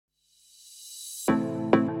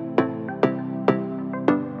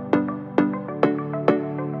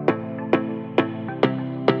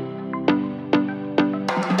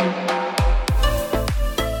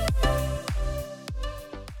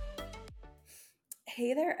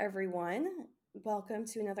Hey there, everyone. Welcome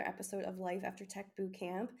to another episode of Life After Tech Boot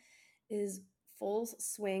Camp. It is full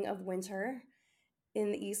swing of winter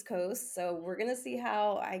in the East Coast, so we're going to see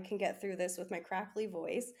how I can get through this with my crackly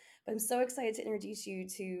voice. But I'm so excited to introduce you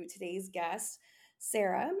to today's guest,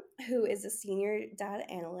 Sarah, who is a senior data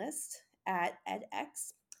analyst at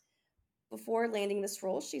edX. Before landing this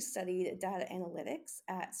role, she studied data analytics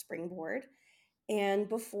at Springboard. And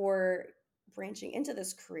before branching into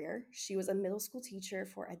this career, she was a middle school teacher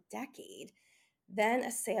for a decade, then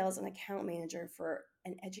a sales and account manager for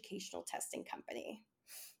an educational testing company.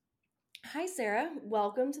 Hi, Sarah.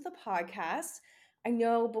 Welcome to the podcast. I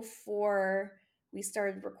know before we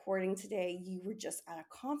started recording today, you were just at a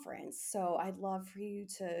conference. So I'd love for you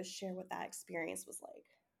to share what that experience was like.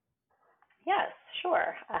 Yes,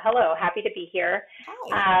 sure. Hello, happy to be here.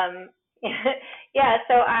 Hi. Um, yeah,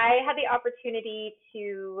 so I had the opportunity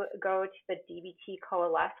to go to the DBT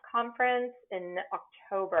Coalesce conference in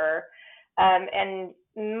October. And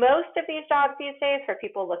most of these jobs these days, for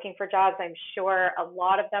people looking for jobs, I'm sure a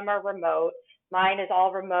lot of them are remote. Mine is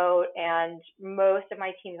all remote, and most of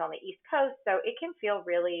my team's on the East Coast, so it can feel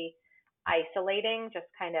really isolating, just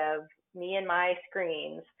kind of me and my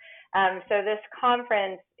screens. So this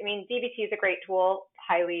conference, I mean, DBT is a great tool.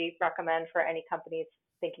 Highly recommend for any companies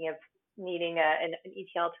thinking of needing an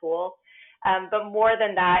ETL tool. But more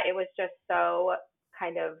than that, it was just so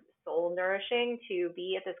kind of soul nourishing to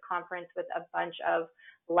be at this conference with a bunch of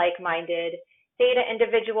like-minded data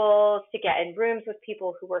individuals, to get in rooms with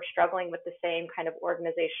people who were struggling with the same kind of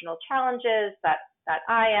organizational challenges that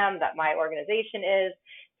I am, that my organization is,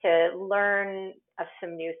 to learn of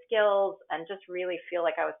some new skills and just really feel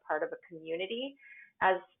like I was part of a community.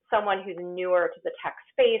 As someone who's newer to the tech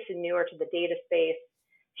space and newer to the data space,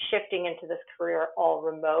 shifting into this career all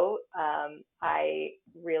remote, I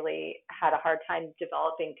really had a hard time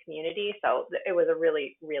developing community. So it was a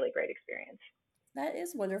really, really great experience. That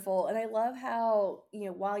is wonderful. And I love how,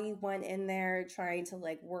 while you went in there trying to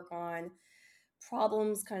like work on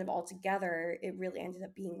problems kind of all together, it really ended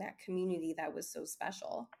up being that community that was so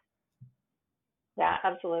special. Yeah,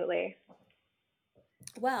 absolutely.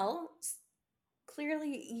 Well,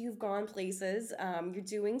 clearly you've gone places, you're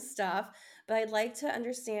doing stuff, but I'd like to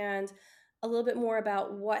understand a little bit more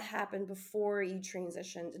about what happened before you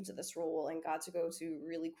transitioned into this role and got to go to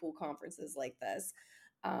really cool conferences like this.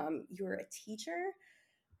 You're a teacher,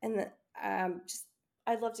 and just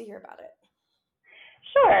I'd love to hear about it.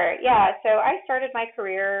 Sure. Yeah. So I started my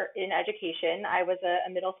career in education. I was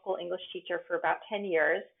a middle school English teacher for about 10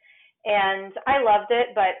 years, and I loved it,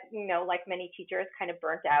 but, like many teachers, kind of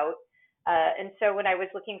burnt out. And so when I was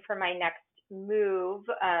looking for my next move,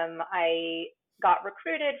 I got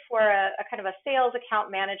recruited for a kind of a sales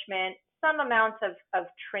account management, some amount of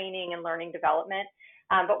training and learning development,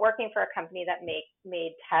 but working for a company that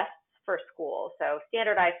made tests for schools, so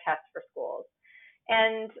standardized tests for schools.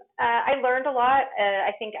 And I learned a lot.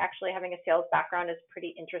 I think actually having a sales background is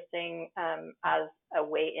pretty interesting as a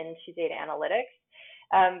way into data analytics.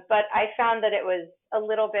 But I found that it was a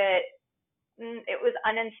little bit, it was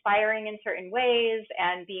uninspiring in certain ways,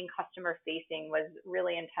 and being customer facing was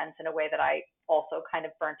really intense in a way that I also kind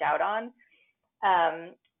of burnt out on.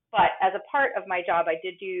 Um, but as a part of my job, I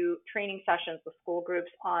did do training sessions with school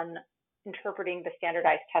groups on interpreting the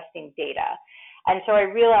standardized testing data. And so I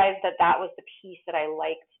realized that that was the piece that I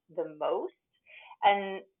liked the most.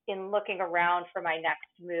 And in looking around for my next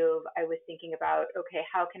move, I was thinking about, okay,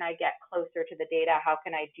 how can I get closer to the data? How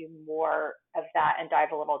can I do more of that and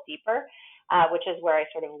dive a little deeper? Which is where I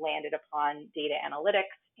sort of landed upon data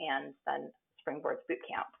analytics and then Springboard's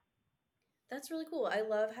bootcamp. That's really cool. I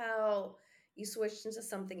love how you switched into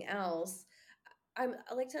something else. I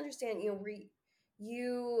like to understand, you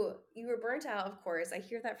were burnt out, of course. I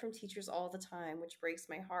hear that from teachers all the time, which breaks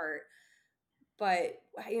my heart. But,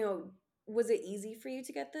 was it easy for you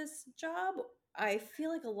to get this job? I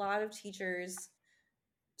feel like a lot of teachers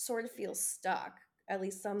sort of feel stuck, at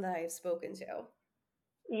least some that I've spoken to.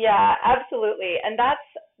 Yeah, absolutely. And that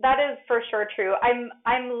is for sure true.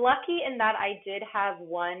 I'm lucky in that I did have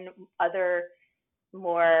one other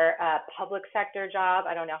more public sector job.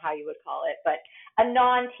 I don't know how you would call it, but a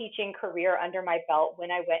non-teaching career under my belt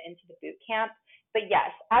when I went into the boot camp. But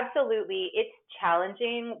yes, absolutely, it's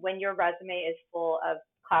challenging when your resume is full of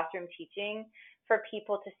classroom teaching for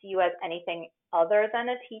people to see you as anything other than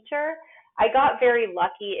a teacher. I got very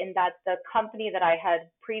lucky in that the company that I had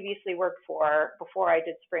previously worked for before I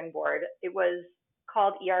did Springboard, it was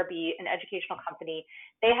called ERB, an educational company.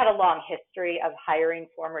 They had a long history of hiring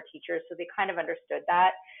former teachers, so they kind of understood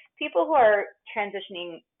that. People who are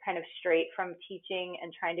transitioning kind of straight from teaching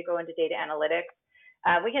and trying to go into data analytics,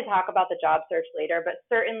 We can talk about the job search later, but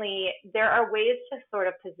certainly there are ways to sort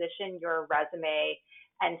of position your resume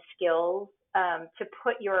and skills to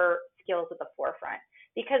put your skills at the forefront,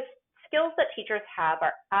 because skills that teachers have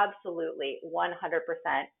are absolutely 100%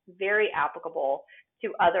 very applicable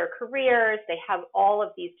to other careers. They have all of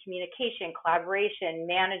these communication, collaboration,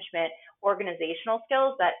 management, organizational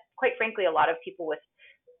skills that, quite frankly, a lot of people with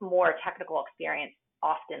more technical experience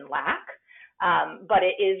often lack. But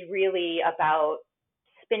it is really about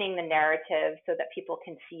spinning the narrative so that people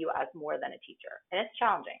can see you as more than a teacher. And it's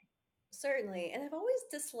challenging. Certainly. And I've always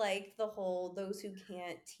disliked the whole those who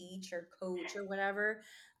can't teach or coach or whatever.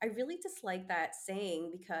 I really dislike that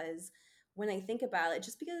saying because when I think about it,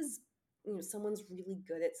 just because someone's really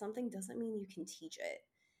good at something doesn't mean you can teach it.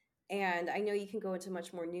 And I know you can go into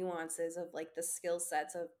much more nuances of like the skill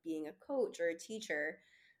sets of being a coach or a teacher,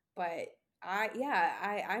 but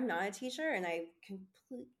I'm not a teacher and I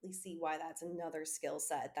completely see why that's another skill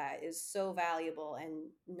set that is so valuable and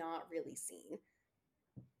not really seen.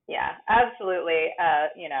 Yeah, absolutely.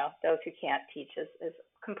 Those who can't teach is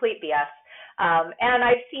complete BS. And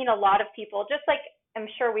I've seen a lot of people, just like I'm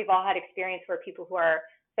sure we've all had experience where people who are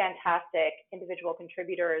fantastic individual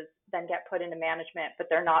contributors then get put into management, but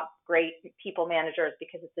they're not great people managers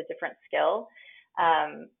because it's a different skill.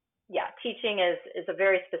 Yeah, teaching is a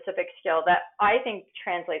very specific skill that I think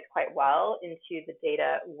translates quite well into the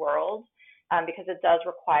data world, because it does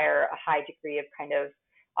require a high degree of kind of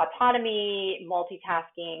autonomy,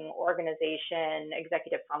 multitasking, organization,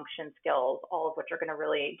 executive function skills, all of which are going to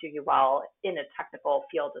really do you well in a technical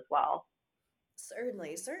field as well.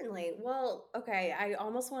 Certainly, certainly. Well, okay, I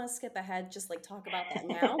almost want to skip ahead, just like talk about that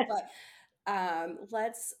now, but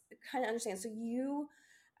let's kind of understand. So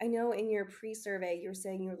I know in your pre-survey, you're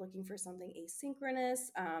saying you're looking for something asynchronous.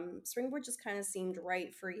 Springboard just kind of seemed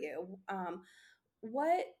right for you.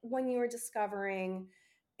 When you were discovering,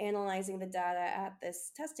 analyzing the data at this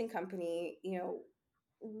testing company,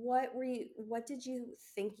 what did you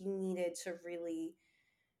think you needed to really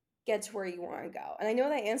get to where you want to go? And I know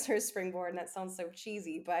that answer is Springboard, and that sounds so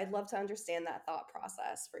cheesy, but I'd love to understand that thought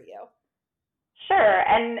process for you. Sure.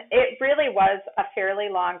 And it really was a fairly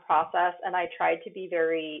long process, and I tried to be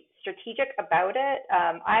very strategic about it.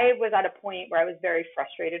 I was at a point where I was very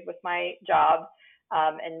frustrated with my job,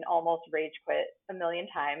 and almost rage quit a million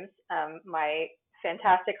times. My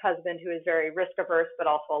fantastic husband, who is very risk averse but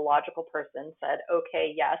also a logical person, said,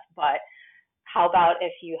 okay, yes, but how about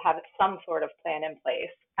if you have some sort of plan in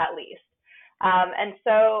place at least? And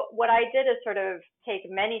so what I did is sort of take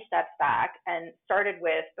many steps back and started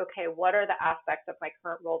with, okay, what are the aspects of my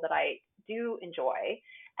current role that I do enjoy?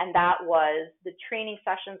 And that was the training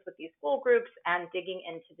sessions with these school groups and digging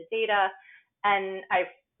into the data. And I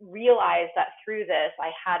realized that through this,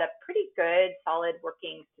 I had a pretty good, solid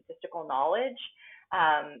working statistical knowledge.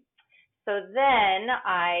 So then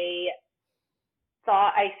I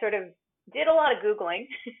thought I sort of did a lot of Googling,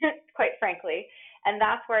 quite frankly. And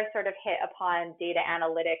that's where I sort of hit upon data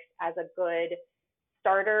analytics as a good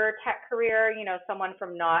starter tech career. Someone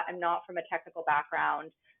I'm not from a technical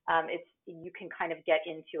background. You can kind of get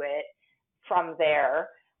into it from there.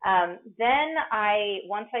 Then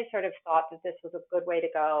once I sort of thought that this was a good way to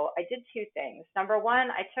go, I did two things. Number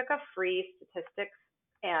one, I took a free statistics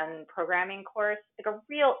and programming course, like a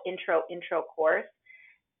real intro course,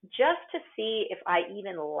 just to see if I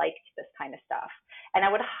even liked this kind of stuff. And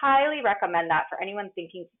I would highly recommend that for anyone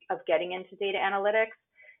thinking of getting into data analytics.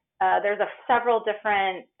 There's several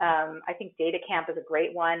different, I think Data Camp is a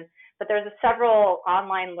great one, but there's several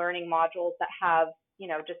online learning modules that have,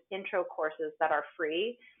 just intro courses that are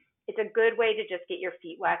free. It's a good way to just get your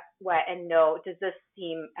feet wet and know, does this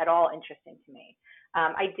seem at all interesting to me?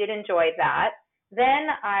 I did enjoy that.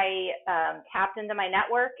 Then I tapped into my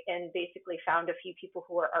network and basically found a few people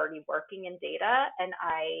who were already working in data, and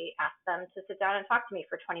I asked them to sit down and talk to me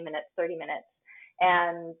for 20 minutes, 30 minutes.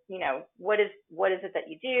 And, what is it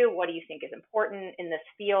that you do? What do you think is important in this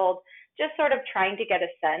field? Just sort of trying to get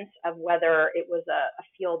a sense of whether it was a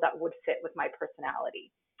field that would fit with my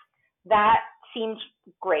personality. That seemed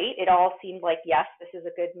great. It all seemed like, yes, this is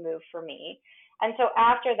a good move for me. And so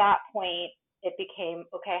after that point, it became,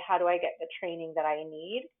 okay, how do I get the training that I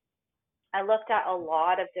need? I looked at a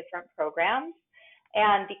lot of different programs.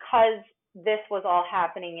 And because this was all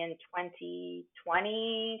happening in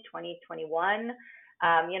 2020, 2021,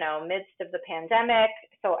 midst of the pandemic,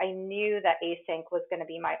 so I knew that async was going to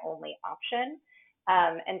be my only option.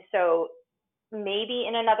 And so maybe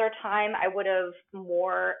in another time, I would have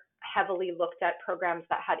more heavily looked at programs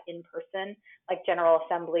that had in person, like General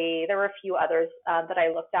Assembly. There were a few others that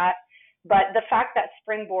I looked at. But the fact that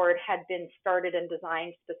Springboard had been started and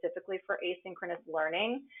designed specifically for asynchronous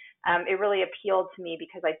learning, it really appealed to me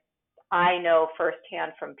because I know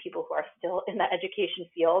firsthand from people who are still in the education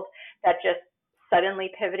field that just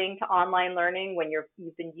suddenly pivoting to online learning when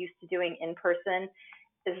you've been used to doing in person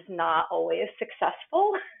is not always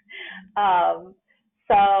successful. um,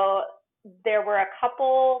 so there were a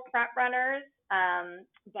couple front runners,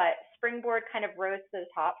 but Springboard kind of rose to the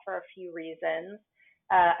top for a few reasons.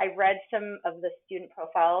 I read some of the student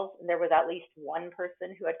profiles, and there was at least one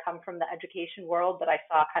person who had come from the education world that I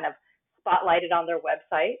saw kind of spotlighted on their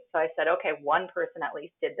website. So I said, okay, one person at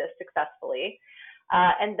least did this successfully.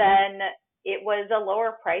 And then it was a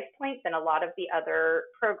lower price point than a lot of the other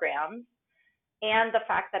programs. And the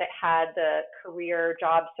fact that it had the career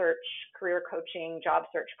job search, career coaching, job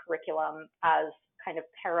search curriculum as kind of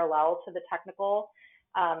parallel to the technical,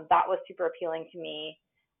 that was super appealing to me.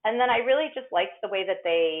 And then I really just liked the way that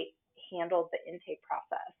they handled the intake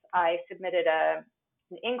process. I submitted an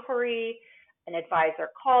inquiry, an advisor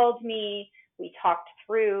called me, we talked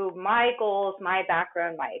through my goals, my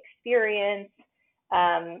background, my experience.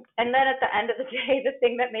 And then at the end of the day, the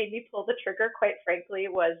thing that made me pull the trigger, quite frankly,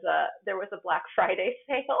 was there was a Black Friday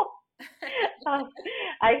sale. um,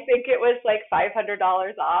 I think it was like $500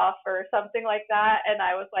 off or something like that. And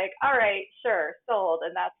I was like, all right, sure, sold.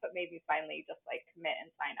 And that's what made me finally just like commit and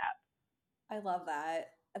sign up. I love that.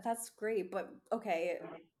 That's great. But okay,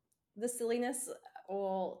 the silliness,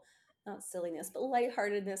 well, not silliness, but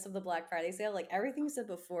lightheartedness of the Black Friday sale, like everything you said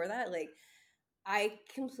before that, like I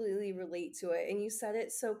completely relate to it. And you said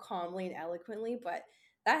it so calmly and eloquently, but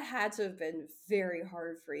that had to have been very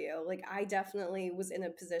hard for you. Like I definitely was in a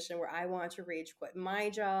position where I wanted to rage quit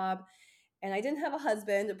my job, and I didn't have a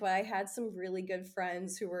husband, but I had some really good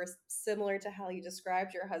friends who were similar to how you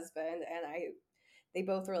described your husband, and they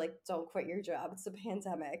both were like, "Don't quit your job. It's a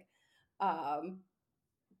pandemic." Um,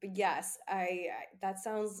 but yes, I that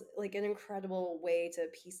sounds like an incredible way to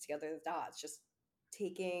piece together the dots. Just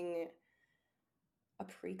taking a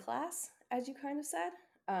pre-class, as you kind of said.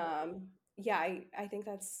 Yeah, I think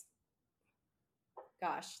that's,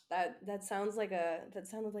 gosh, that sounds like that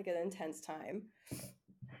sounded like an intense time.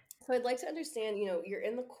 So I'd like to understand, you're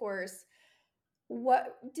in the course.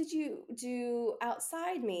 What did you do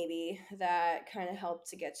outside maybe that kind of helped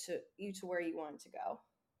to get you to where you wanted to go?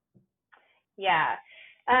 Yeah.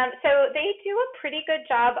 So they do a pretty good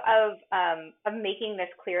job of making this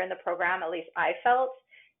clear in the program. At least I felt.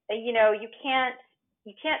 You know, you can't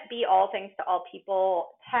be all things to all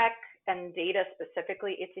people. Tech and data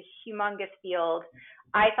specifically, it's a humongous field.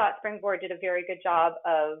 I thought Springboard did a very good job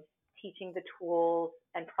of teaching the tools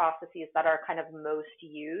and processes that are kind of most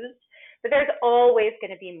used. But there's always going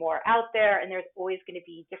to be more out there, and there's always going to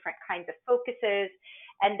be different kinds of focuses.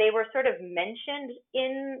 And they were sort of mentioned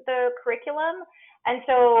in the curriculum. And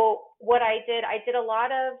so what I did a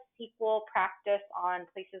lot of SQL practice on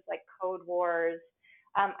places like Code Wars.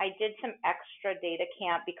 I did some extra data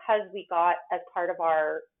camp because we got, as part of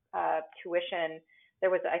our tuition, there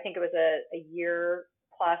was, I think it was a year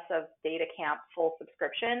plus of data camp full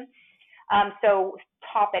subscription. So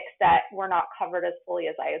topics that were not covered as fully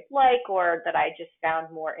as I'd like, or that I just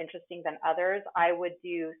found more interesting than others, I would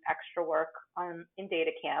do extra work in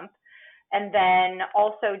data camp. And then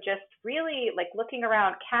also just really like looking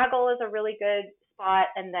around. Kaggle is a really good spot,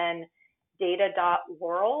 and then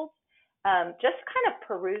data.world. Just kind of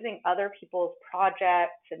perusing other people's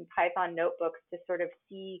projects and Python notebooks to sort of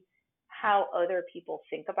see how other people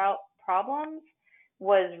think about problems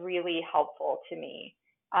was really helpful to me.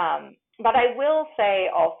 But I will say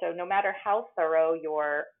also, no matter how thorough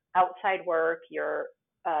your outside work, your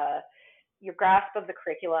grasp of the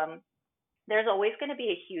curriculum, there's always going to be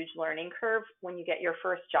a huge learning curve when you get your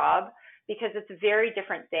first job, because it's a very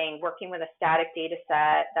different thing working with a static data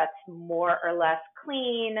set that's more or less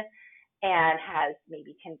clean and has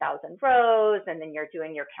maybe 10,000 rows, and then you're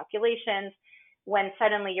doing your calculations, when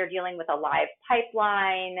suddenly you're dealing with a live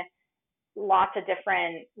pipeline, lots of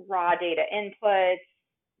different raw data inputs,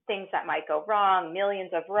 things that might go wrong,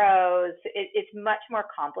 millions of rows. It's much more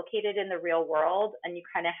complicated in the real world, and you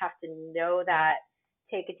kind of have to know that,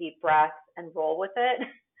 take a deep breath, and roll with it.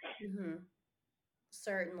 Hmm.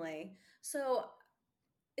 Certainly. So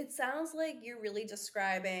it sounds like you're really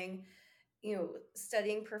describing,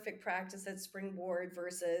 studying perfect practice at Springboard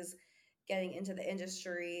versus getting into the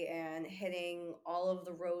industry and hitting all of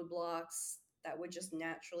the roadblocks that would just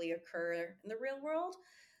naturally occur in the real world.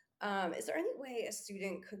 Is there any way a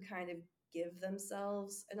student could kind of give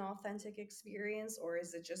themselves an authentic experience, or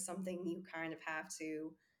is it just something you kind of have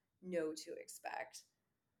to know to expect?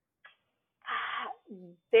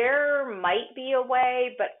 There might be a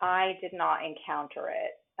way, but I did not encounter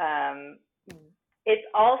it. It's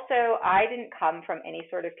also, I didn't come from any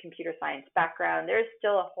sort of computer science background. There's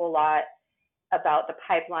still a whole lot about the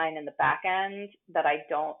pipeline and the back end that I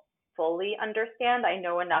don't fully understand. I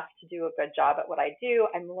know enough to do a good job at what I do.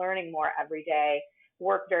 I'm learning more every day,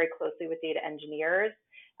 work very closely with data engineers.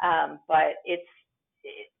 But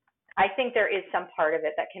I think there is some part of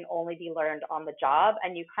it that can only be learned on the job.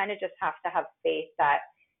 And you kind of just have to have faith that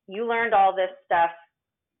you learned all this stuff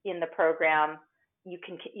in the program.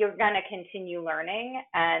 You're going to continue learning,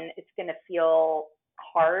 and it's going to feel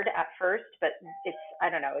hard at first, but I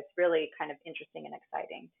don't know, it's really kind of interesting and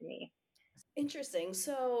exciting to me. Interesting.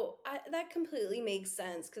 So that completely makes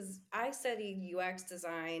sense because I studied UX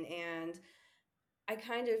design and I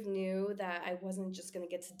kind of knew that I wasn't just going to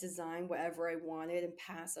get to design whatever I wanted and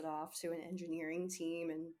pass it off to an engineering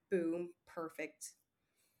team and boom, perfect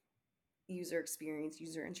user experience,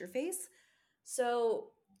 user interface.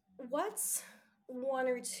 So, what's one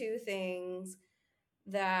or two things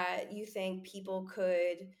that you think people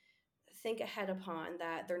could think ahead upon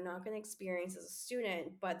that they're not going to experience as a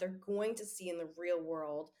student, but they're going to see in the real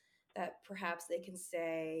world that perhaps they can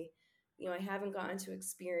say, I haven't gotten to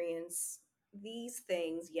experience these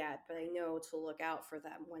things yet, but I know to look out for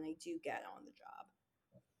them when I do get on the job?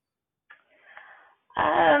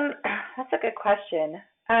 Um, that's a good question.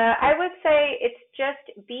 I would say it's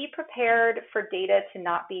just be prepared for data to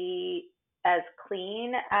not be as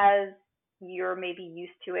clean as you're maybe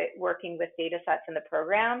used to it working with data sets in the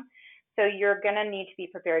program. So you're going to need to be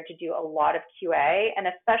prepared to do a lot of QA, and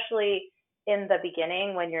especially in the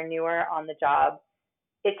beginning when you're newer on the job,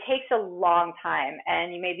 it takes a long time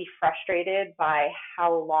and you may be frustrated by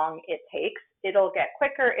how long it takes. It'll get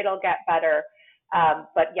quicker, it'll get better.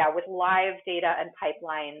 But yeah, with live data and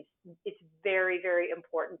pipelines, it's very, very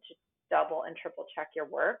important to double and triple check your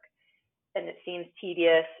work. And it seems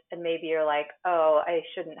tedious, and maybe you're like, oh, I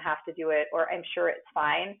shouldn't have to do it, or I'm sure it's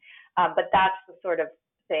fine. But that's the sort of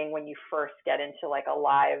thing when you first get into like a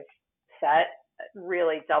live set,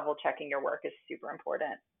 really double checking your work is super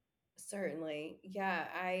important. Certainly. Yeah,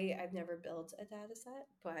 I've never built a data set,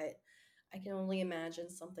 but I can only imagine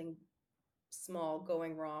something small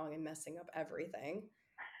going wrong and messing up everything.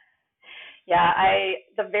 Yeah,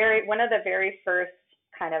 one of the very first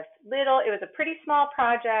kind of it was a pretty small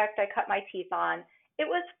project I cut my teeth on. It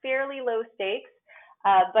was fairly low stakes,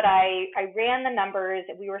 but I ran the numbers.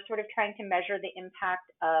 We were sort of trying to measure the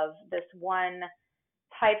impact of this one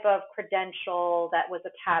type of credential that was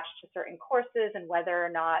attached to certain courses, and whether or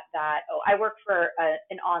not I work for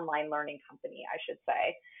an online learning company, I should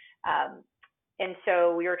say. And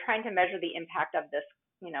so we were trying to measure the impact of this,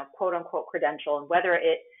 quote unquote credential, and whether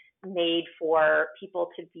it made for people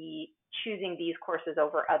to be choosing these courses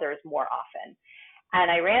over others more often.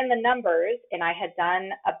 And I ran the numbers, and I had done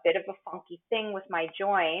a bit of a funky thing with my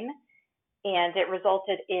join, and it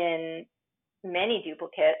resulted in many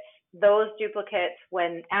duplicates. Those duplicates,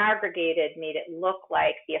 when aggregated, made it look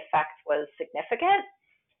like the effect was significant.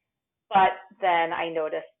 But then I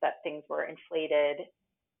noticed that things were inflated,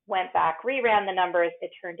 went back, reran the numbers.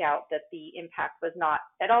 It turned out that the impact was not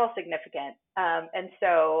at all significant. And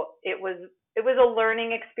so it was a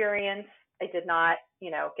learning experience. I did not,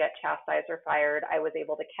 get chastised or fired. I was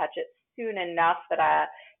able to catch it soon enough that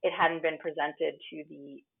it hadn't been presented to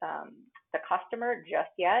the customer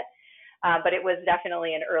just yet. But it was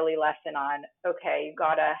definitely an early lesson on, okay, you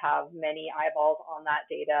got to have many eyeballs on that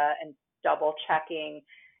data and double checking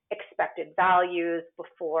expected values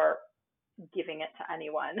before giving it to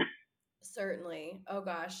anyone. Certainly. Oh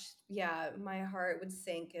gosh. Yeah, my heart would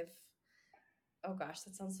sink if, oh gosh,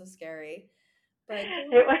 that sounds so scary. But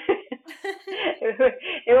It was,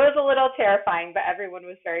 it was a little terrifying, but everyone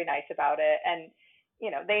was very nice about it. And,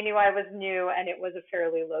 they knew I was new and it was a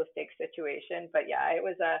fairly low stakes situation. But yeah, it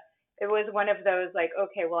was one of those like,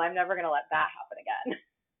 okay, well, I'm never going to let that happen again.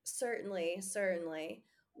 certainly, certainly.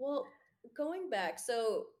 Well, going back,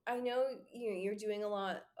 so I know you're doing a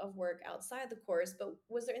lot of work outside the course, but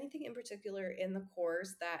was there anything in particular in the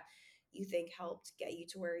course that you think helped get you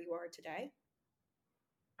to where you are today?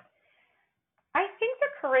 I think the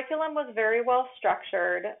curriculum was very well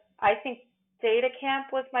structured. I think Data Camp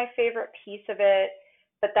was my favorite piece of it,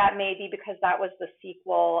 but that may be because that was the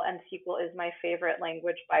SQL, and SQL is my favorite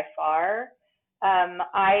language by far.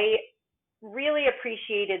 I really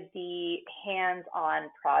appreciated the hands-on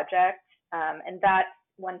project, and that's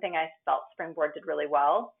one thing I felt Springboard did really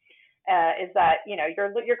well. Is that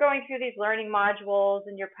you're going through these learning modules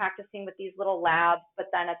and you're practicing with these little labs, but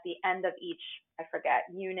then at the end of each, I forget,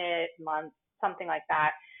 unit, month, something like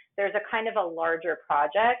that, there's a kind of a larger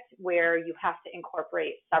project where you have to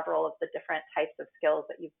incorporate several of the different types of skills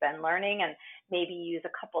that you've been learning and maybe use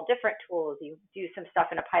a couple different tools. You do some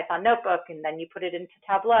stuff in a Python notebook and then you put it into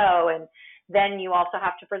Tableau and then you also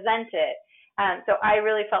have to present it. So I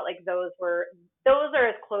really felt like those are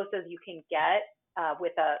as close as you can get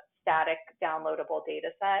with a static downloadable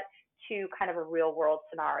data set to kind of a real world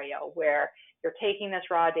scenario where you're taking this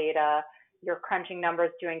raw data, you're crunching numbers,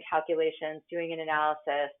 doing calculations, doing an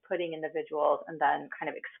analysis, putting individuals, and then kind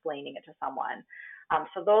of explaining it to someone.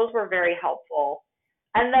 So those were very helpful.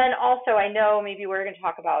 And then also, I know maybe we're going to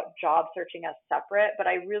talk about job searching as separate, but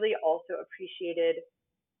I really also appreciated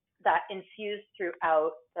that infused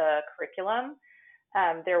throughout the curriculum.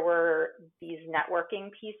 There were these networking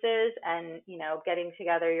pieces and, getting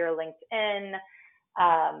together your LinkedIn,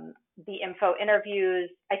 the info interviews.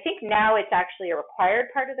 I think now it's actually a required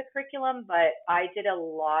part of the curriculum, but I did a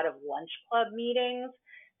lot of lunch club meetings,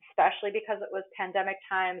 especially because it was pandemic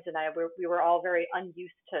times and we were all very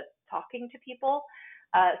unused to talking to people.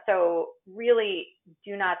 So really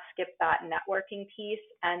do not skip that networking piece.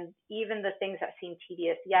 And even the things that seem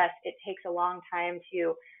tedious, yes, it takes a long time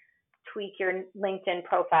to tweak your LinkedIn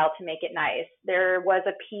profile to make it nice. There was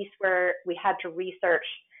a piece where we had to research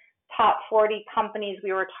top 40 companies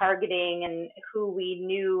we were targeting and who we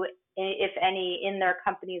knew, if any, in their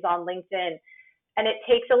companies on LinkedIn. And it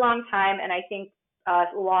takes a long time. And I think a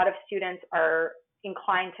lot of students are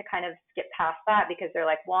inclined to kind of skip past that because they're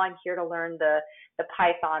like, well, I'm here to learn the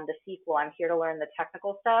Python, the SQL. I'm here to learn the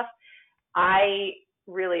technical stuff. I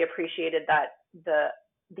really appreciated that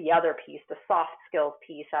the other piece, the soft skills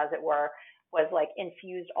piece, as it were, was like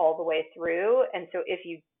infused all the way through. And so if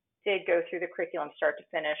you did go through the curriculum start to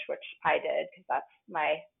finish, which I did, because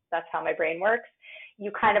that's how my brain works,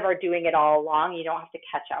 you kind of are doing it all along. You don't have to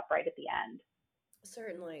catch up right at the end.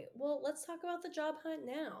 Certainly. Well, let's talk about the job hunt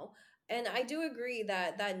now. And I do agree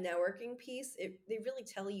that that networking piece, they really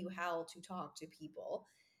tell you how to talk to people.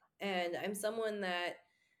 And I'm someone that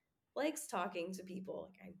likes talking to people.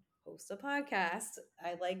 Like, I host a podcast.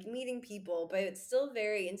 I like meeting people, but it's still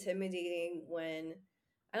very intimidating when,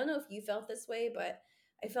 I don't know if you felt this way, but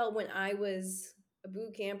I felt when I was a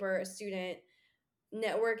boot camper, a student,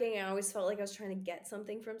 networking, I always felt like I was trying to get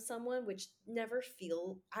something from someone, which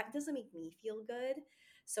it doesn't make me feel good.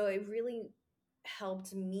 So it really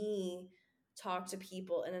helped me talk to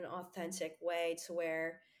people in an authentic way to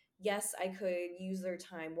where, yes, I could use their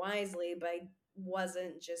time wisely, but I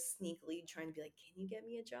wasn't just sneakily trying to be like, can you get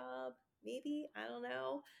me a job? Maybe, I don't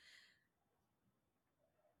know.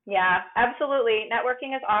 Yeah, absolutely.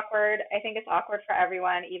 Networking is awkward. I think it's awkward for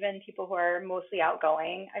everyone, even people who are mostly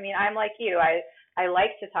outgoing. I mean, I'm like you. I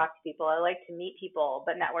like to talk to people. I like to meet people,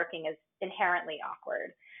 but networking is inherently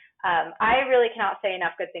awkward. I really cannot say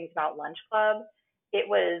enough good things about Lunch Club.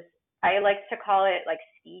 I like to call it like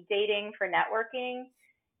speed dating for networking.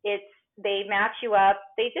 It's, they match you up.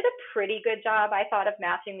 They did a pretty good job, I thought, of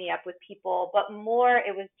matching me up with people, but more,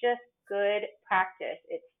 it was just good practice.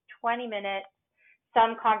 It's 20 minutes.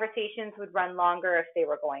 Some conversations would run longer if they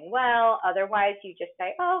were going well. Otherwise, you just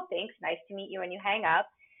say, oh, thanks, nice to meet you, and you hang up.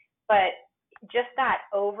 But just that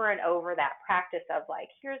over and over, that practice of like,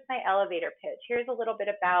 here's my elevator pitch, here's a little bit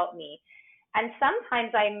about me. And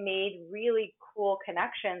sometimes I made really cool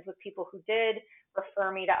connections with people who did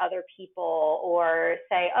refer me to other people or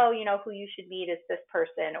say, oh, who you should meet is this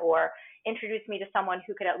person, or introduce me to someone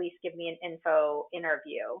who could at least give me an info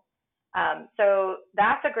interview. So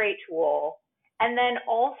that's a great tool. And then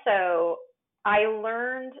also, I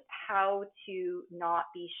learned how to not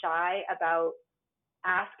be shy about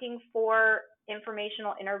asking for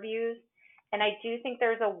informational interviews. And I do think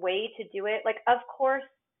there's a way to do it. Like, of course,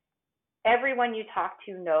 everyone you talk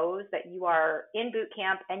to knows that you are in boot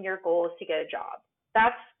camp and your goal is to get a job.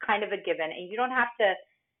 That's kind of a given, and you don't have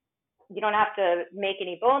to make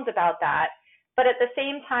any bones about that. But at the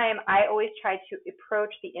same time, I always try to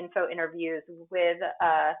approach the info interviews with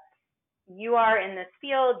you are in this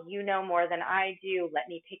field, you know more than I do. Let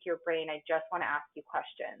me pick your brain. I just want to ask you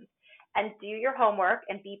questions. And do your homework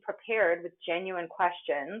and be prepared with genuine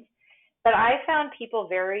questions. But I found people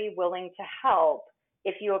very willing to help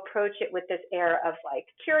if you approach it with this air of like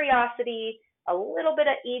curiosity, a little bit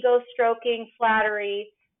of ego stroking,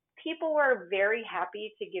 flattery. People were very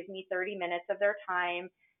happy to give me 30 minutes of their time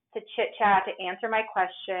to chit chat, to answer my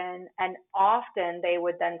question. And often they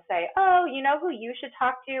would then say, oh, you know who you should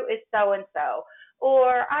talk to is so and so.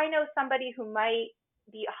 Or I know somebody who might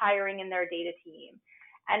be hiring in their data team.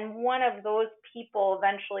 And one of those people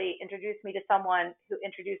eventually introduced me to someone who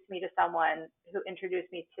introduced me to someone who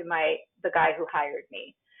introduced me to the guy who hired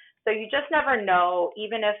me. So you just never know,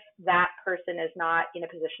 even if that person is not in a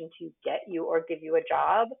position to get you or give you a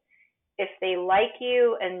job, if they like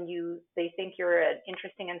you and they think you're an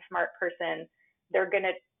interesting and smart person, they're going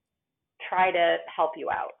to try to help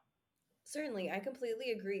you out. Certainly, I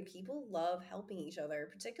completely agree. People love helping each other,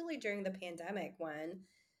 particularly during the pandemic when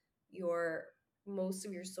your most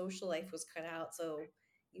of your social life was cut out. So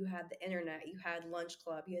you had the internet, you had lunch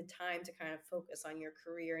club, you had time to kind of focus on your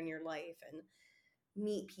career and your life and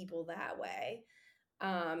meet people that way.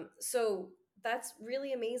 So that's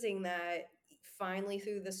really amazing that finally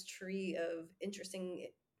through this tree of interesting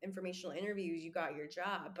informational interviews, you got your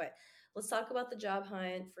job. But let's talk about the job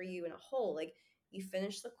hunt for you in a whole. Like you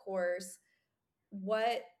finished the course.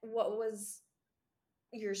 What was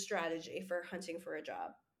your strategy for hunting for a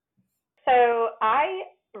job? So I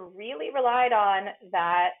really relied on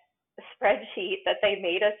that spreadsheet that they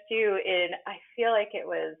made us do in, I feel like it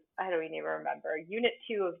was, I don't even remember, unit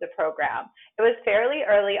 2 of the program. It was fairly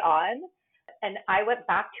early on. And I went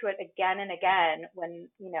back to it again and again when,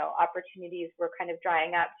 opportunities were kind of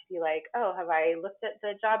drying up to be like, oh, have I looked at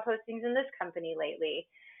the job postings in this company lately?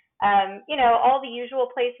 All the usual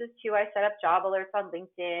places too. I set up job alerts on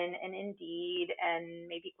LinkedIn and Indeed and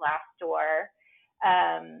maybe Glassdoor.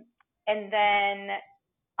 And then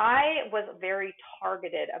I was very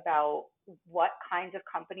targeted about what kinds of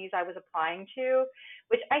companies I was applying to,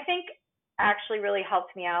 which I think actually really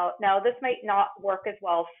helped me out. Now, this might not work as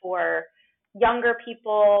well for younger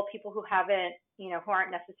people, people who haven't, who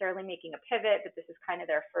aren't necessarily making a pivot, but this is kind of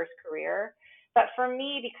their first career. But for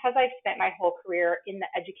me, because I've spent my whole career in the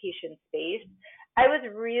education space, I was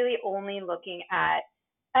really only looking at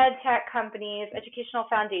ed tech companies, educational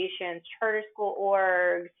foundations, charter school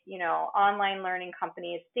orgs, online learning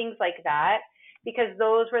companies, things like that, because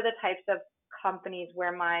those were the types of companies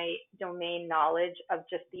where my domain knowledge of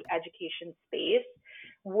just the education space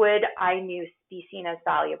would, I knew, be seen as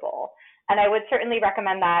valuable. And I would certainly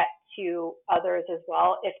recommend that to others as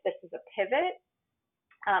well if this is a pivot.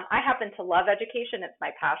 I happen to love education, it's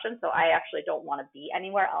my passion, so I actually don't want to be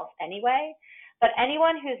anywhere else anyway. But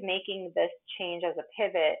anyone who's making this change as a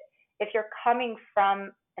pivot, if you're coming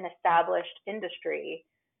from an established industry,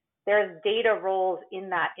 there's data roles in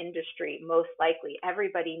that industry, most likely.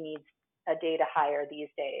 Everybody needs a data hire these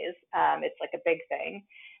days. It's like a big thing.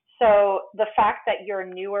 So the fact that you're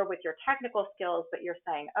newer with your technical skills, but you're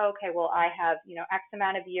saying, okay, well, I have, X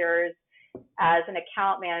amount of years as an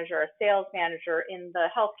account manager, a sales manager in the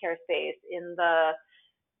healthcare space, in the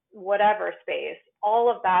whatever space, all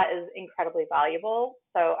of that is incredibly valuable.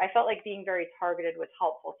 So I felt like being very targeted was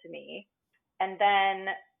helpful to me. And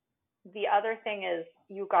then the other thing is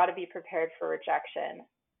you got to be prepared for rejection.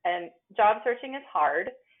 And job searching is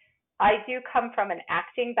hard. I do come from an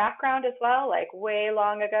acting background as well, like way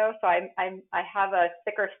long ago. So I have a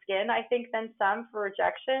thicker skin, I think, than some for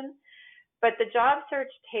rejection. But the job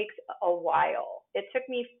search takes a while. It took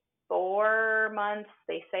me 4 months.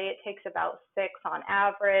 They say it takes about 6 on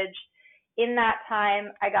average. In that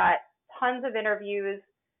time, I got tons of interviews.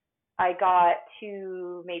 I got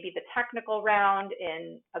to maybe the technical round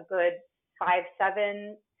in a good 5,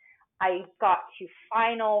 7. I got to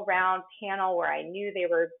final round panel where I knew they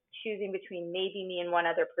were choosing between maybe me and one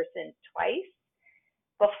other person twice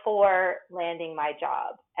before landing my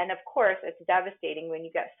job. And of course, it's devastating when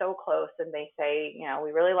you get so close and they say,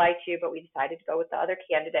 we really liked you, but we decided to go with the other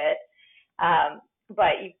candidate.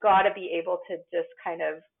 But you've got to be able to just kind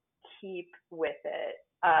of keep with it.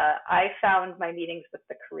 I found my meetings with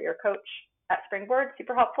the career coach at Springboard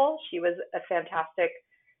super helpful. She was a fantastic,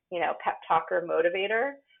 pep talker,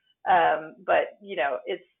 motivator. But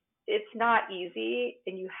it's not easy,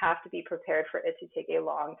 and you have to be prepared for it to take a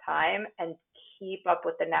long time and keep up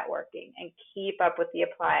with the networking and keep up with the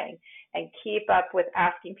applying and keep up with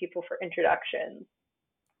asking people for introductions.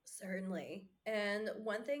 Certainly. And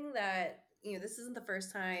one thing that, this isn't the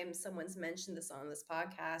first time someone's mentioned this on this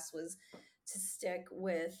podcast was to stick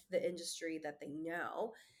with the industry that they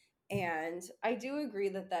know. And I do agree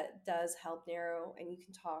that that does help narrow, and you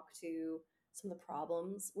can talk to some of the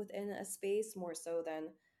problems within a space more so than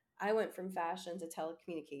I went from fashion to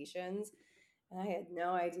telecommunications. And I had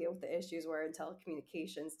no idea what the issues were in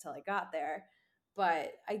telecommunications till I got there.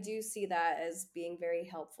 But I do see that as being very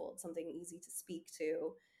helpful. It's something easy to speak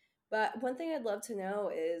to. But one thing I'd love to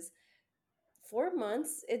know is 4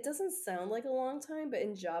 months, it doesn't sound like a long time, but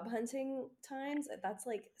in job hunting times, that's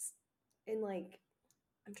like in like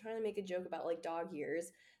I'm trying to make a joke about like dog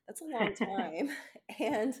years. That's a long time.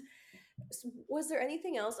 And was there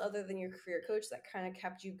anything else other than your career coach that kind of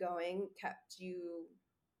kept you going, kept you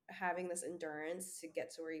having this endurance to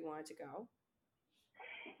get to where you wanted to go?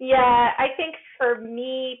 Yeah, I think for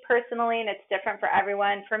me personally, and it's different for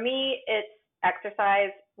everyone, for me, it's exercise,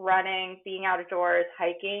 running, being outdoors,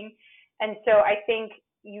 hiking. And so I think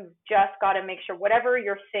you've just got to make sure whatever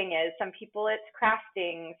your thing is. Some people it's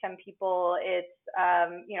crafting, some people it's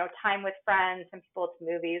time with friends, some people it's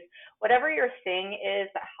movies. Whatever your thing is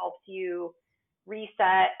that helps you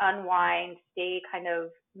reset, unwind, stay kind of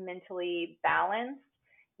mentally balanced,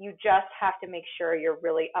 you just have to make sure you're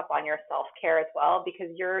really up on your self care as well, because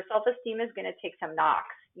your self esteem is going to take some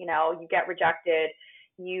knocks. You get rejected,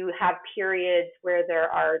 you have periods where there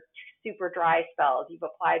are super dry spells. You've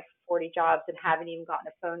applied for 40 jobs and haven't even gotten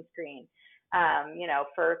a phone screen,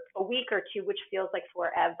 for a week or two, which feels like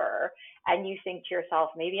forever. And you think to yourself,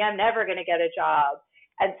 maybe I'm never going to get a job.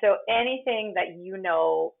 And so anything that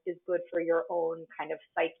is good for your own kind of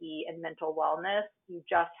psyche and mental wellness, you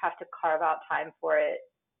just have to carve out time for it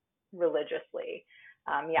religiously.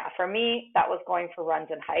 Yeah, for me, that was going for runs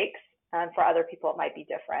and hikes. And for other people, it might be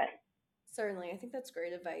different. Certainly, I think that's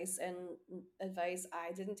great advice and advice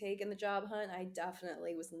I didn't take in the job hunt. I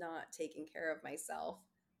definitely was not taking care of myself.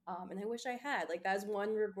 And I wish I had. Like, that's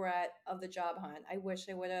one regret of the job hunt. I wish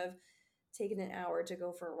I would have taken an hour to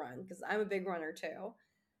go for a run because I'm a big runner too.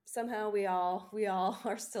 Somehow we all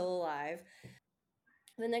are still alive.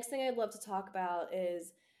 The next thing I'd love to talk about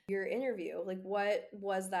is your interview. Like, what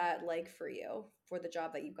was that like for you for the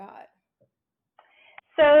job that you got?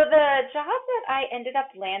 So the job that I ended up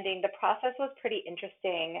landing, the process was pretty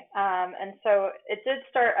interesting. And so it did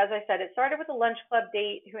start, as I said, it started with a lunch club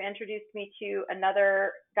date who introduced me to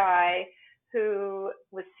another guy who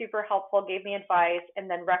was super helpful, gave me advice, and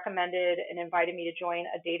then recommended and invited me to join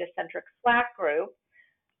a data centric Slack group.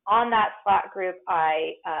 On that Slack group,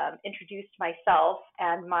 I introduced myself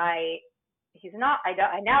and he's not,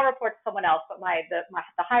 I now report to someone else, but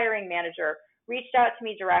the hiring manager reached out to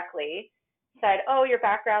me directly, said, "Oh, your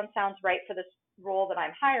background sounds right for this role that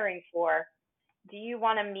I'm hiring for. Do you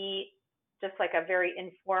want to meet just like a very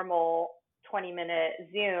informal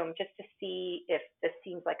 20-minute Zoom just to see if this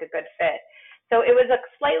seems like a good fit?" So it was a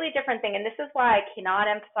slightly different thing. And this is why I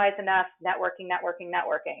cannot emphasize enough networking, networking,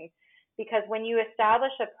 networking. Because when you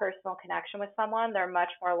establish a personal connection with someone, they're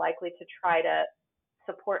much more likely to try to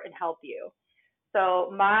support and help you.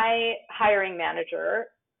 So my hiring manager,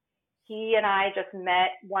 he and I just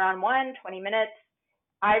met one on one, 20 minutes.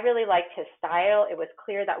 I really liked his style. It was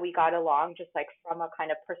clear that we got along just like from a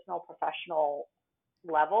kind of personal, professional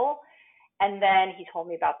level. And then he told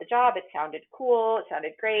me about the job. It sounded cool. It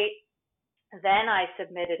sounded great. Then I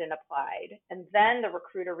submitted and applied. And then the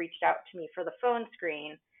recruiter reached out to me for the phone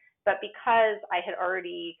screen. But because I had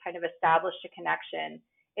already kind of established a connection,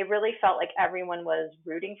 it really felt like everyone was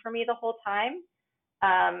rooting for me the whole time.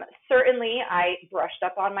 Certainly, I brushed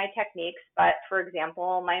up on my techniques, but for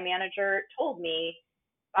example, my manager told me,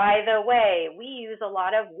 by the way, we use a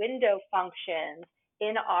lot of window functions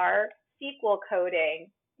in our SQL coding,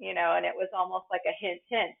 and it was almost like a hint,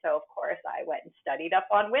 hint. So, of course, I went and studied up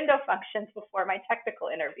on window functions before my technical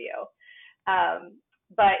interview.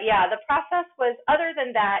 But yeah, the process was, other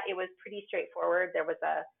than that, it was pretty straightforward. There was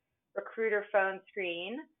a recruiter phone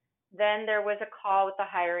screen, then there was a call with the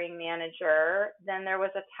hiring manager, then there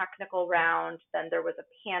was a technical round, then there was a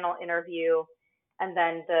panel interview, and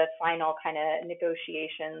then the final kind of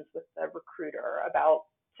negotiations with the recruiter about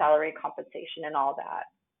salary compensation and all that.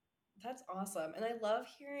 That's awesome. And I love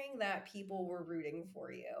hearing that people were rooting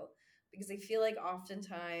for you because I feel like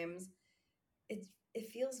oftentimes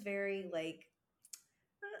it feels very like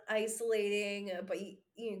isolating, but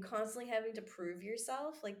you know, constantly having to prove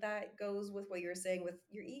yourself. Like that goes with what you're saying with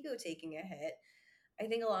your ego taking a hit. I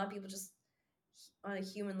think a lot of people just on a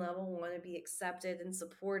human level want to be accepted and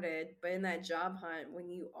supported, but in that job hunt, when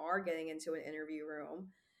you are getting into an interview room,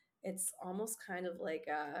 it's almost kind of like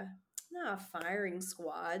a not a firing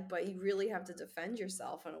squad, but you really have to defend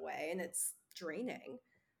yourself in a way, and it's draining.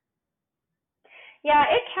 Yeah,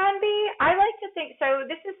 it can be. I like to think so.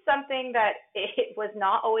 This is something that it was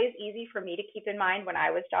not always easy for me to keep in mind when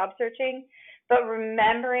I was job searching, but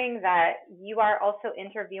remembering that you are also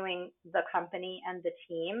interviewing the company and the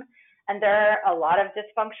team. And there are a lot of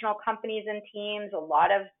dysfunctional companies and teams, a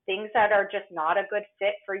lot of things that are just not a good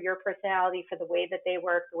fit for your personality, for the way that they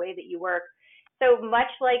work, the way that you work. So much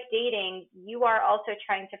like dating, you are also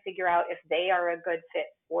trying to figure out if they are a good fit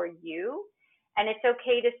for you, and it's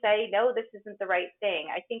okay to say, no, this isn't the right thing.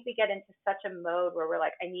 I think we get into such a mode where we're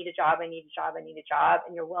like, I need a job, I need a job, I need a job.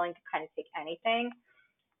 And you're willing to kind of take anything.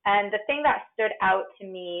 And the thing that stood out to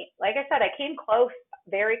me, like I said, I came close,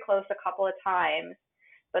 very close a couple of times.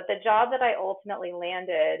 But the job that I ultimately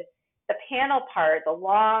landed, the panel part, the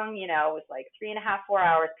long, it was like 3.5, 4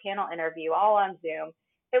 hours panel interview, all on Zoom.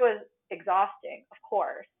 it was exhausting, of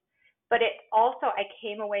course, but it also, I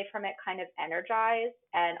came away from it kind of energized.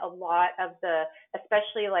 And a lot of the,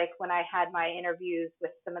 especially like when I had my interviews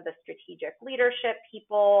with some of the strategic leadership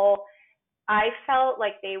people, I felt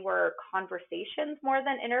like they were conversations more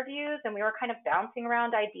than interviews, and we were kind of bouncing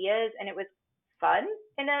around ideas, and it was fun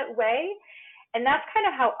in a way. And that's kind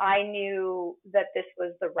of how I knew that this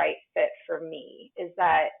was the right fit for me, is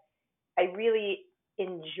that I really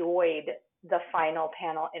enjoyed the final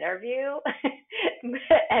panel interview.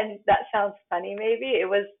 And that sounds funny maybe. It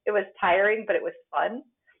was tiring, but it was fun.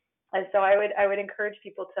 And so I would encourage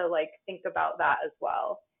people to like think about that as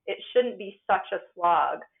well. It shouldn't be such a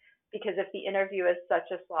slog, because if the interview is such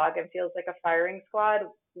a slog and feels like a firing squad,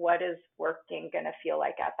 what is working going to feel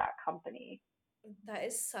like at that company? That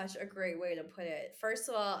is such a great way to put it. First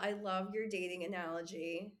of all, I love your dating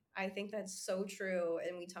analogy. I think that's so true.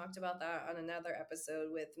 And we talked about that on another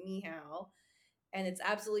episode with Mihal. And it's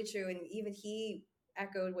absolutely true. And even he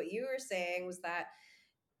echoed what you were saying, was that,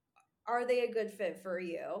 are they a good fit for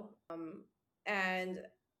you? And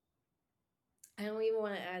I don't even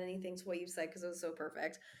want to add anything to what you said because it was so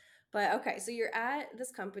perfect. But okay, so you're at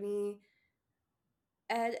this company,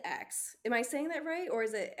 edX. Am I saying that right? Or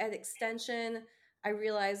is it Ed Extension? I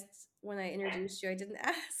realized when I introduced you, I didn't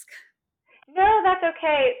ask. No, that's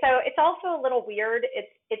okay. So it's also a little weird.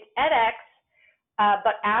 It's edX,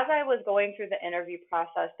 but as I was going through the interview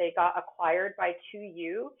process, they got acquired by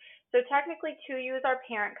 2U. So technically, 2U is our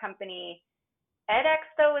parent company. edX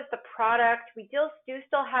though is the product. We do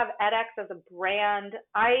still have edX as a brand.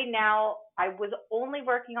 I was only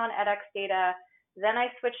working on edX data. Then I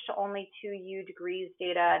switched to only 2U degrees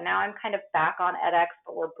data. Now I'm kind of back on edX,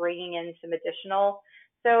 but we're bringing in some additional.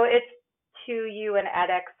 So it's 2U and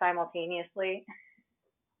edX simultaneously.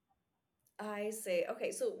 I say,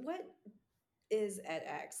 okay, so what is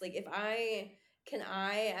edX? Like, if I can,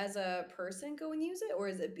 I as a person go and use it, or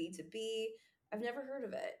is it B2B? I've never heard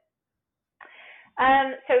of it.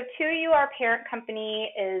 So 2U, our parent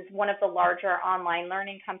company, is one of the larger online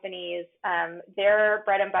learning companies. Their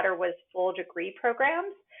bread and butter was full degree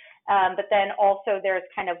programs, but then also there's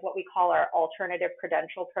kind of what we call our alternative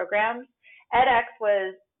credential programs. edX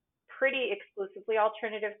was pretty exclusively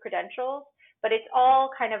alternative credentials, but it's all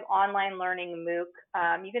kind of online learning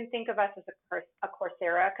MOOC. You can think of us as a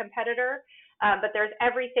Coursera competitor, but there's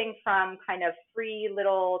everything from kind of free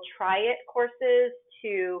little try it courses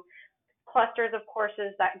to clusters of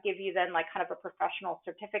courses that give you then like kind of a professional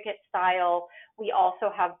certificate style. We also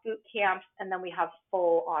have boot camps, and then we have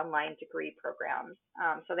full online degree programs.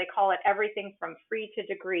 So they call it everything from free to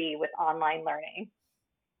degree with online learning.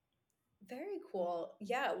 Very cool.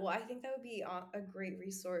 Yeah, well, I think that would be a great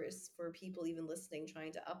resource for people even listening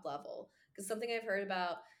trying to up level. Because something I've heard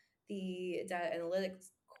about the data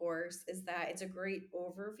analytics course is that it's a great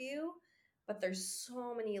overview, but there's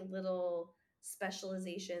so many little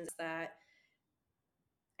specializations that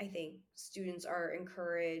I think students are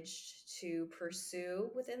encouraged to pursue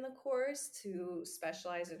within the course to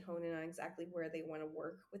specialize and hone in on exactly where they want to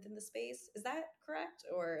work within the space. Is that correct?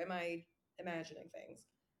 Or am I imagining things?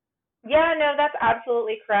 Yeah, no, that's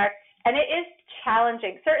absolutely correct. And it is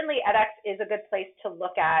challenging. Certainly, edX is a good place to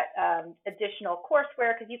look at additional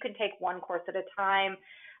courseware, because you can take one course at a time.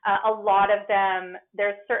 A lot of them,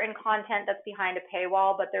 there's certain content that's behind a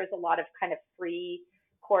paywall, but there's a lot of kind of free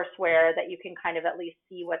courseware that you can kind of at least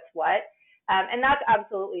see what's what. And that's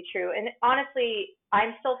absolutely true. And honestly,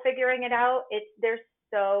 I'm still figuring it out. There's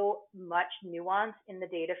so much nuance in the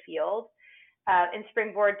data field, and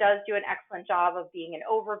Springboard does do an excellent job of being an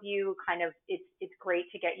overview. Kind of, it's great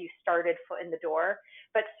to get you started, foot in the door.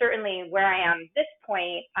 But certainly, where I am at this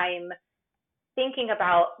point, I'm thinking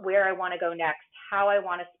about where I want to go next, how I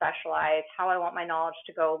want to specialize, how I want my knowledge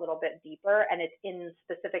to go a little bit deeper, and it's in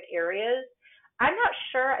specific areas. I'm not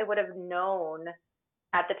sure I would have known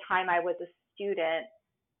at the time I was a student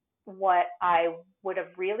what I would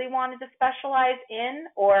have really wanted to specialize in,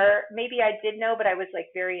 or maybe I did know, but I was like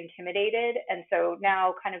very intimidated. And so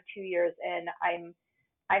now, kind of 2 years in,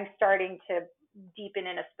 I'm starting to deepen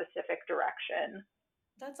in a specific direction.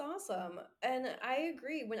 That's awesome. And I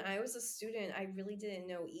agree. When I was a student, I really didn't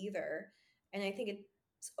know either. And I think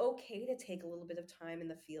it's okay to take a little bit of time in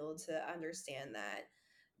the field to understand that.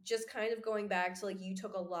 Just kind of going back to, like, you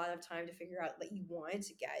took a lot of time to figure out that you wanted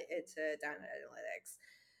to get into data analytics.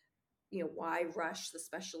 Why rush the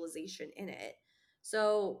specialization in it?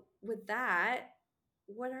 So, with that,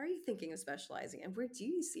 what are you thinking of specializing, and where do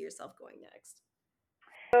you see yourself going next?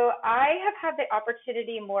 So I have had the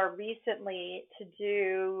opportunity more recently to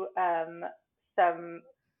do some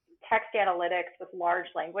text analytics with large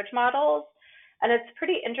language models. And it's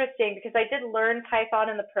pretty interesting because I did learn Python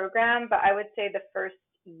in the program, but I would say the first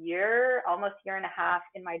year, almost year and a half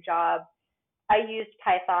in my job, I used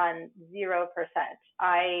Python 0%.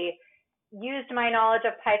 I used my knowledge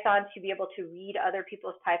of Python to be able to read other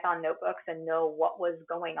people's Python notebooks and know what was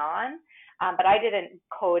going on, but I didn't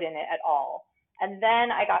code in it at all. And then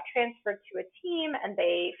I got transferred to a team and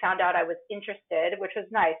they found out I was interested, which was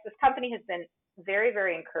nice. This company has been very,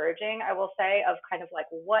 very encouraging, I will say, of kind of like,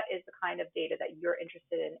 what is the kind of data that you're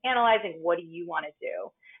interested in analyzing? What do you want to do?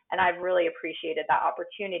 And I've really appreciated that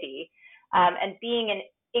opportunity. And being an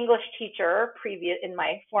English teacher previous in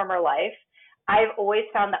my former life, I've always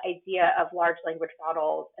found the idea of large language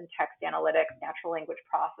models and text analytics, natural language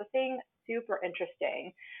processing super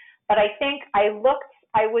interesting. But I think I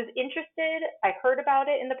was interested, I heard about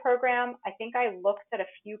it in the program. I think I looked at a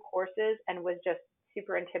few courses and was just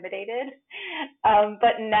super intimidated.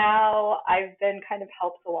 But now I've been kind of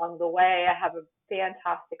helped along the way. I have a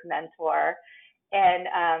fantastic mentor. And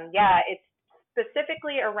yeah, it's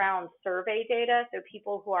specifically around survey data. So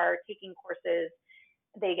people who are taking courses,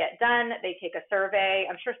 they get done, they take a survey.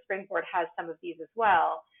 I'm sure Springboard has some of these as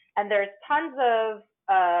well. And there's tons of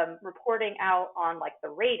reporting out on like the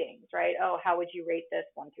ratings, right? Oh, how would you rate this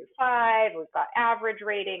 1 through 5? We've got average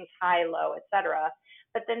ratings, high, low, etc.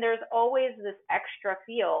 But then there's always this extra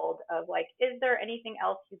field of like, is there anything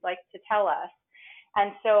else you'd like to tell us?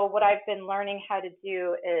 And so what I've been learning how to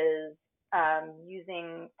do is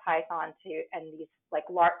using Python to and these like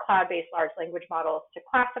cloud-based large language models to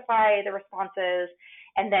classify the responses,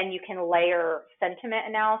 and then you can layer sentiment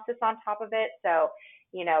analysis on top of it. So,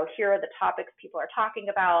 here are the topics people are talking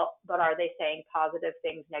about, but are they saying positive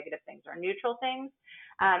things, negative things, or neutral things?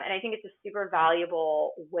 And I think it's a super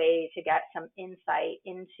valuable way to get some insight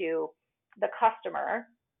into the customer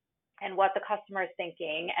and what the customer is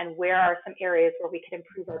thinking, and where are some areas where we could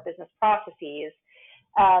improve our business processes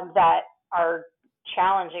that are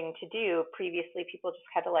challenging to do. Previously, people just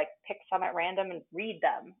had to like pick some at random and read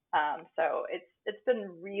them. So it's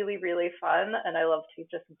been really, really fun, and I love to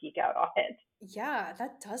just geek out on it. Yeah,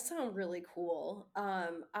 that does sound really cool.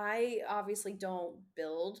 I obviously don't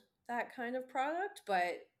build that kind of product,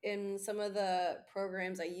 but in some of the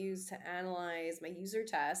programs I use to analyze my user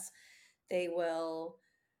tests, they will,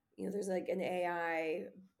 there's like an AI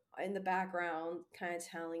in the background kind of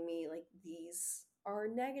telling me like these are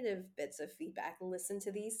negative bits of feedback. Listen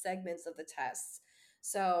to these segments of the tests.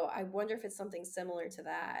 So I wonder if it's something similar to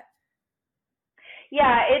that.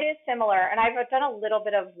 Yeah, it is similar. And I've done a little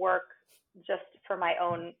bit of work just for my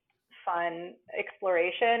own fun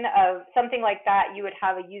exploration of something like that. You would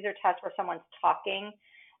have a user test where someone's talking,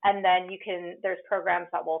 and then there's programs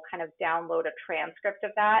that will kind of download a transcript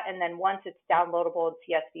of that. And then once it's downloadable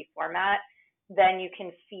in CSV format, then you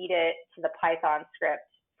can feed it to the Python script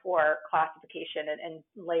for classification and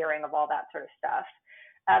layering of all that sort of stuff.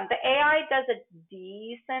 The AI does a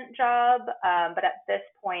decent job, but at this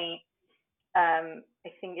point, I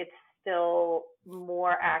think it's still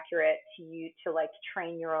more accurate to you to like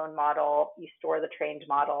train your own model. You store the trained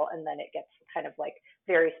model, and then it gets kind of like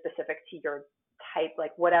very specific to your type,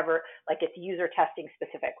 like whatever, like it's user testing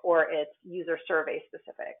specific or it's user survey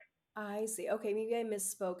specific. I see. Okay, maybe I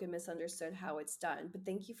misspoke and misunderstood how it's done, but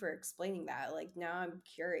thank you for explaining that. Like now I'm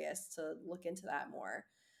curious to look into that more.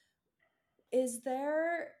 Is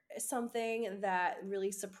there something that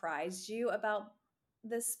really surprised you about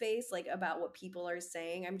this space, like about what people are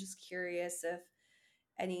saying? I'm just curious if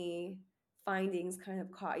any findings kind of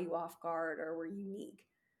caught you off guard or were unique.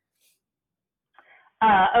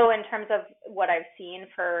 In terms of what I've seen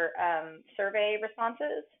for survey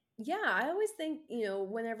responses. Yeah, I always think,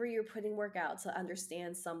 whenever you're putting work out to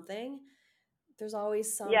understand something, there's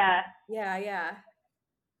always Yeah. yeah, yeah.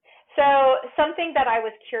 So something that I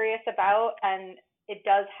was curious about, and it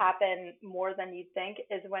does happen more than you'd think,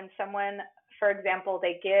 is when someone, for example,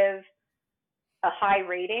 they give a high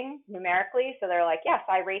rating numerically. So they're like, yes,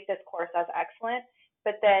 I rate this course as excellent.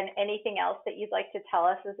 But then anything else that you'd like to tell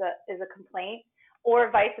us is a complaint,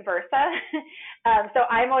 or vice versa. So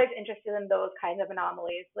I'm always interested in those kinds of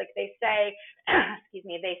anomalies. Like they say, excuse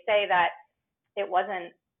me, they say that it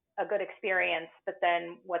wasn't a good experience, but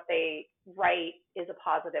then what they write is a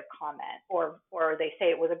positive comment, or they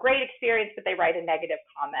say it was a great experience, but they write a negative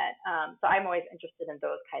comment. So I'm always interested in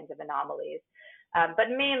those kinds of anomalies.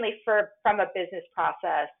 But mainly from a business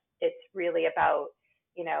process, it's really about,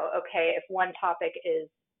 okay, if one topic is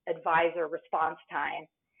advisor response time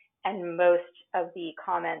and most of the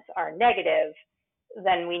comments are negative,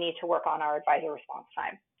 then we need to work on our advisor response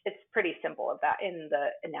time. It's pretty simple of that in the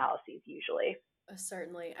analyses usually.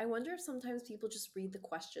 Certainly. I wonder if sometimes people just read the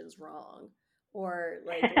questions wrong or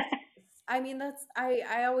like it's I mean,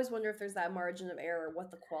 I always wonder if there's that margin of error,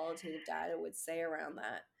 what the qualitative data would say around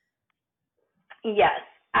that. Yes,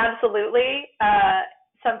 absolutely.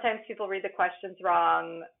 Sometimes people read the questions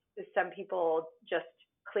wrong. Some people just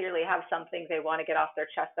clearly have something they want to get off their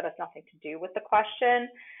chest that has nothing to do with the question.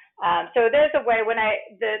 So there's a way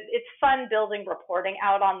it's fun building reporting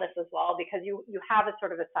out on this as well, because you have a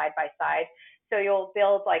sort of a side by side. So you'll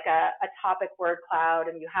build like a topic word cloud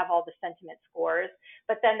and you have all the sentiment scores,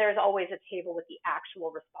 but then there's always a table with the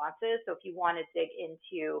actual responses. So if you want to dig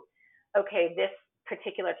into, okay, this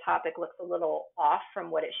particular topic looks a little off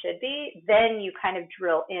from what it should be, then you kind of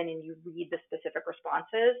drill in and you read the specific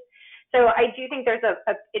responses. So I do think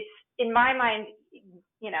it's in my mind,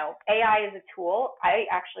 AI is a tool. I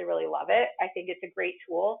actually really love it. I think it's a great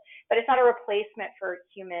tool, but it's not a replacement for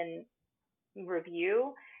human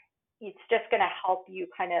review. It's just going to help you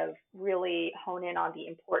kind of really hone in on the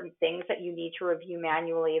important things that you need to review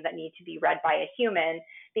manually that need to be read by a human,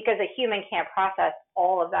 because a human can't process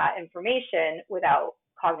all of that information without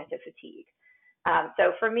cognitive fatigue.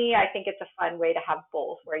 So for me, I think it's a fun way to have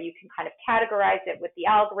both, where you can kind of categorize it with the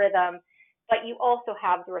algorithm, but you also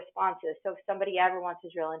have the responses. So if somebody ever wants to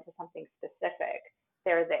drill into something specific,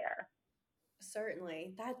 they're there.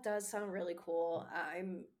 Certainly. That does sound really cool.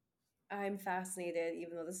 I'm fascinated,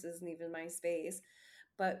 even though this isn't even my space.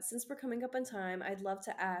 But since we're coming up on time, I'd love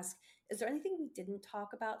to ask, is there anything we didn't talk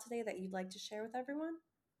about today that you'd like to share with everyone?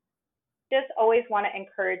 Just always want to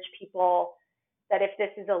encourage people that if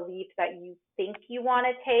this is a leap that you think you want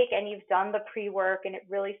to take and you've done the pre work and it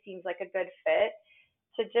really seems like a good fit,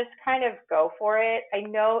 to just kind of go for it. I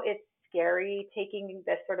know it's scary taking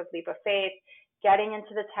this sort of leap of faith, getting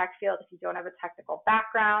into the tech field if you don't have a technical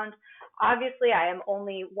background. Obviously, I am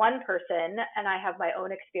only one person and I have my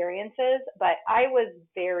own experiences, but I was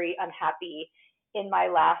very unhappy in my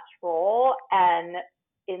last role. And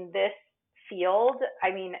in this field,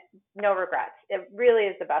 I mean, no regrets. It really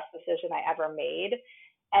is the best decision I ever made.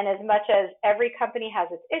 And as much as every company has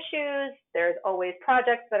its issues, there's always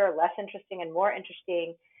projects that are less interesting and more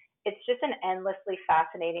interesting. It's just an endlessly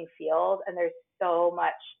fascinating field, and there's so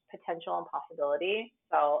much potential and possibility.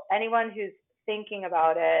 So, anyone who's thinking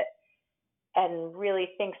about it and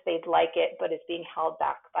really thinks they'd like it, but is being held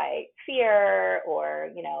back by fear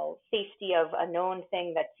or, safety of a known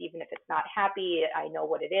thing that's, even if it's not happy, I know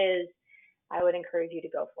what it is, I would encourage you to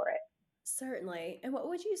go for it. Certainly. And what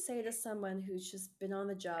would you say to someone who's just been on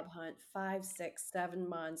the job hunt 5, 6, 7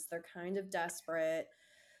 months? They're kind of desperate.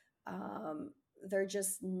 Um, they're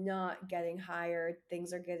just not getting hired.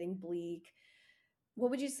 Things are getting bleak.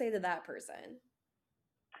 What would you say to that person?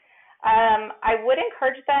 I would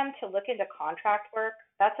encourage them to look into contract work.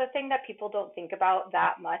 That's a thing that people don't think about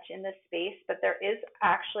that much in this space, but there is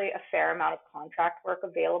actually a fair amount of contract work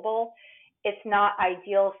available. It's not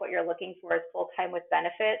ideal if what you're looking for is full time with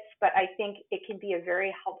benefits, but I think it can be a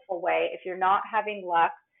very helpful way. If you're not having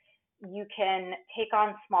luck, you can take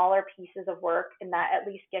on smaller pieces of work, and that at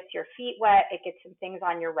least gets your feet wet. It gets some things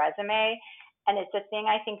on your resume. And it's a thing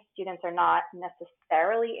I think students are not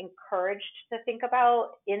necessarily encouraged to think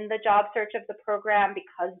about in the job search of the program,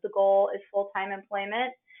 because the goal is full time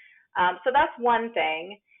employment. So that's one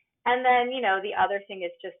thing. And then, the other thing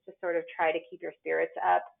is just to sort of try to keep your spirits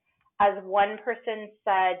up. As one person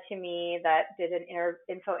said to me that did an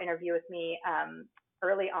info interview with me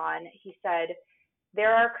early on, he said,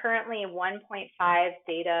 there are currently 1.5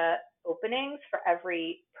 data openings for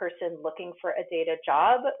every person looking for a data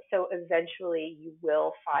job. So eventually you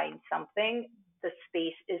will find something. The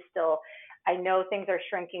space is still, I know things are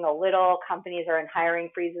shrinking a little, companies are in hiring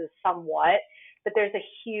freezes somewhat, but there's a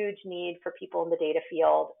huge need for people in the data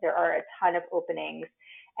field. There are a ton of openings.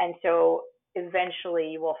 And so eventually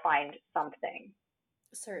you will find something.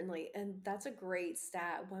 Certainly. And that's a great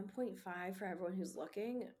stat. 1.5 for everyone who's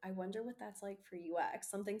looking. I wonder what that's like for UX.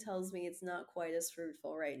 Something tells me it's not quite as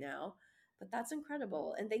fruitful right now, but that's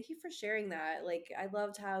incredible. And thank you for sharing that. Like, I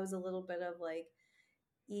loved how it was a little bit of like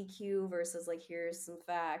EQ versus like, here's some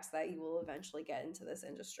facts that you will eventually get into this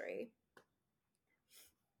industry.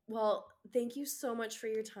 Well, thank you so much for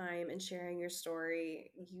your time and sharing your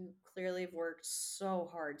story. You clearly have worked so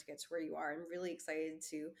hard to get to where you are. I'm really excited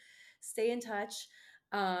to stay in touch.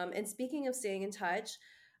 And speaking of staying in touch,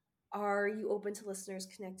 are you open to listeners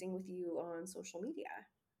connecting with you on social media?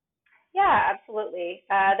 Yeah, absolutely.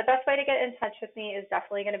 The best way to get in touch with me is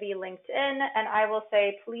definitely going to be LinkedIn. And I will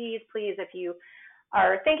say, please, please, if you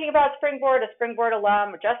are thinking about Springboard, a Springboard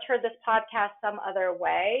alum, or just heard this podcast some other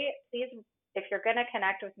way, please, if you're going to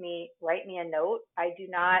connect with me, write me a note. I do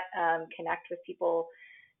not connect with people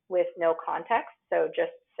with no context. So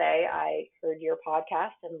just say, I heard your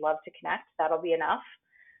podcast and love to connect. That'll be enough.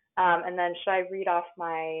 And then should I read off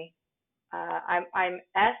my? I'm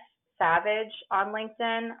S Savage on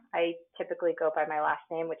LinkedIn. I typically go by my last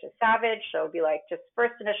name, which is Savage, so it'll be like just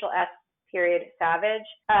first initial S period Savage.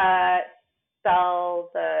 Spell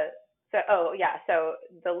the so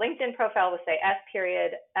the LinkedIn profile will say S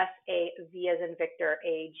period SAV as in Victor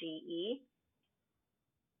AGE.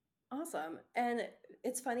 Awesome. And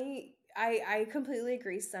it's funny, I completely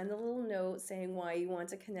agree. Send a little note saying why you want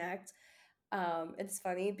to connect. It's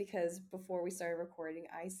funny because before we started recording,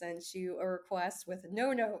 I sent you a request with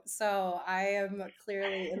no note. So I am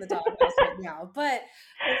clearly in the doghouse right now. But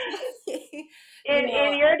you In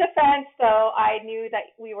know, your defense, though, I knew that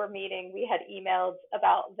we were meeting. We had emailed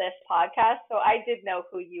about this podcast, so I did know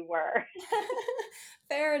who you were.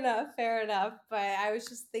 fair enough, fair enough. But I was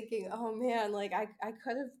just thinking, oh man, like I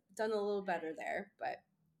could have done a little better there, but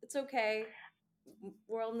it's okay.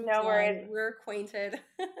 World moves No worries. on. We're acquainted.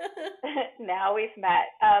 Now we've met.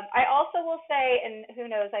 I also will say, and who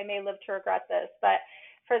knows, I may live to regret this, but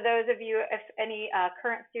for those of you, if any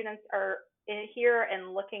current students are in here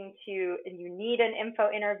and looking to, and you need an info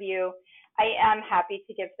interview, I am happy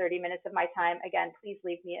to give 30 minutes of my time. Again, please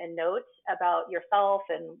leave me a note about yourself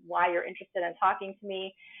and why you're interested in talking to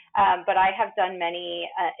me. But I have done many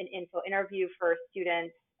an info interview for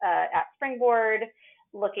students at Springboard,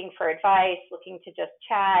 looking for advice, looking to just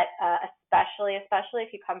chat, especially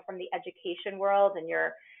if you come from the education world and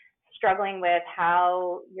you're struggling with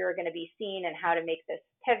how you're going to be seen and how to make this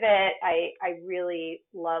pivot. I really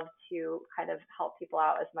love to kind of help people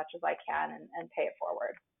out as much as I can and pay it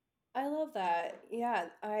forward. I love that. Yeah,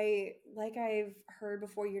 like I've heard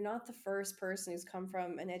before, you're not the first person who's come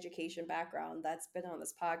from an education background that's been on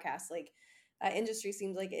this podcast. Like that industry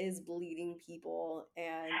seems like it is bleeding people,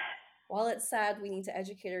 and while it's sad we need to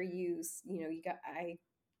educate our youth, I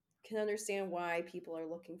can understand why people are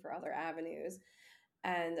looking for other avenues.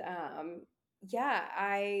 And yeah,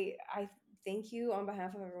 I thank you on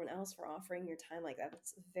behalf of everyone else for offering your time like that.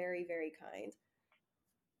 That's very, very kind.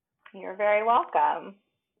 You're very welcome.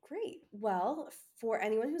 Great. Well, for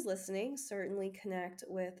anyone who's listening, certainly connect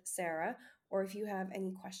with Sarah, or if you have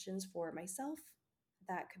any questions for myself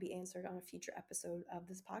that could be answered on a future episode of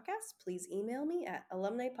this podcast, please email me at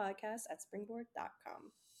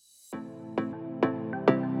alumnipodcast@springboard.com.